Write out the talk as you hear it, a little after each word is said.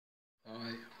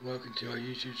Hi, welcome to my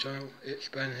YouTube channel. It's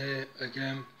Ben here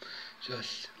again,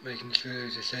 just making this video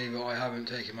to say that I haven't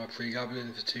taken my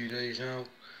pregabalin for 2 days now,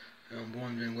 and I'm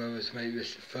wondering whether to make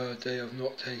this the third day of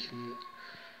not taking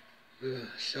the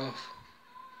stuff.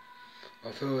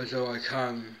 I feel as though I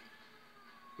can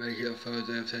make it a third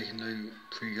day of taking no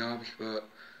pregabs, but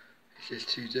it's just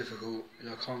too difficult, and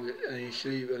I can't get any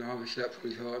sleep, and I haven't slept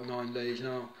probably for like 9 days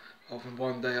now. Apart from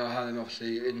one day I had enough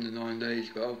sleep in the 9 days,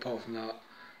 but apart from that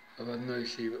I've had no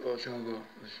sleep whatsoever.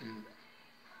 I've been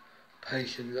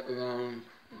pacing around,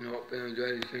 not being able to do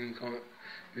anything, can't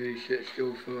really sit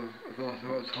still for a vast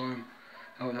amount of time.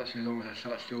 I haven't actually long as I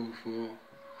sat still for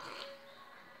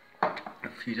a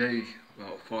few days,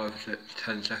 about 5 to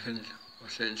 10 seconds. I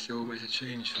was sitting still, makes a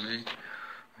change for me.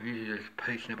 I'm usually just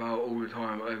pacing about all the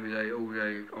time, every day, all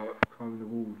day, climbing the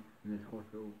walls in this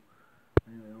hospital.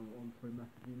 Anyway, I'm on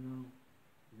promethazine now.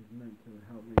 It is meant to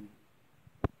help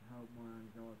my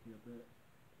anxiety a bit,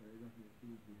 but it doesn't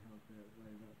seem to be helping it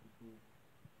way back before.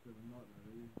 It's a bit of a nightmare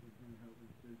really. It's going to help me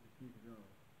to sleep as well.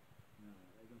 No,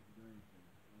 it doesn't do anything.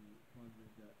 I'm trying to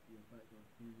get the effect of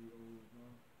TV oil as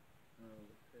well.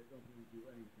 It doesn't really do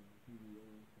anything. TV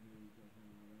oil to me doesn't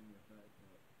have any effect,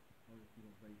 but I'll just keep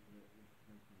on vaping it, just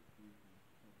making it cheap and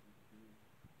something to do.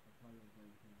 I'll carry on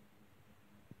vaping and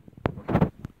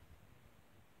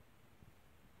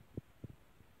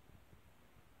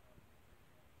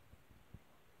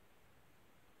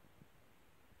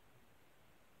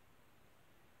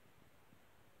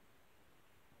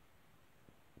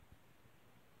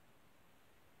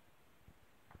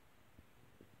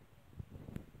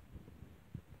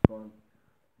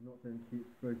I'm not saying keep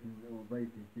smoking or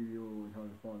vaping TV oil all the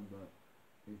time is fun, but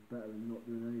it's better than not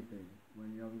doing anything.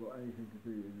 When you haven't got anything to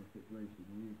do in this situation,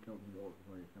 you need something to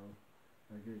occupy yourself.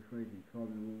 I go crazy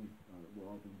climbing the walls,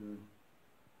 what I've been doing,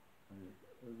 and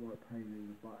it's like pain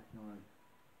in the backside,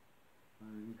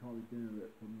 and you can't be doing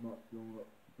it for much longer,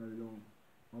 very long.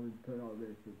 I've been putting out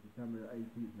this since December the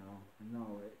 18th now, and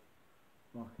now it's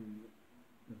fucking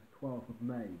the 12th of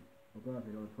May. My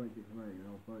birthday on the 26th of May, and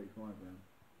I'm 35 then.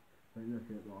 Don't look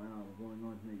at what I am. I was born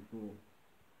in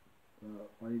 1984, but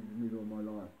I need to move on my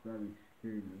life very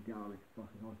soon and get out of this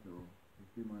fucking hospital.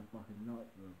 It's been my fucking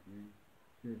nuts for you.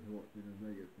 Cheers for watching and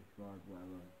rate it, subscribe,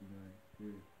 whatever, you know.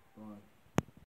 Cheers, bye.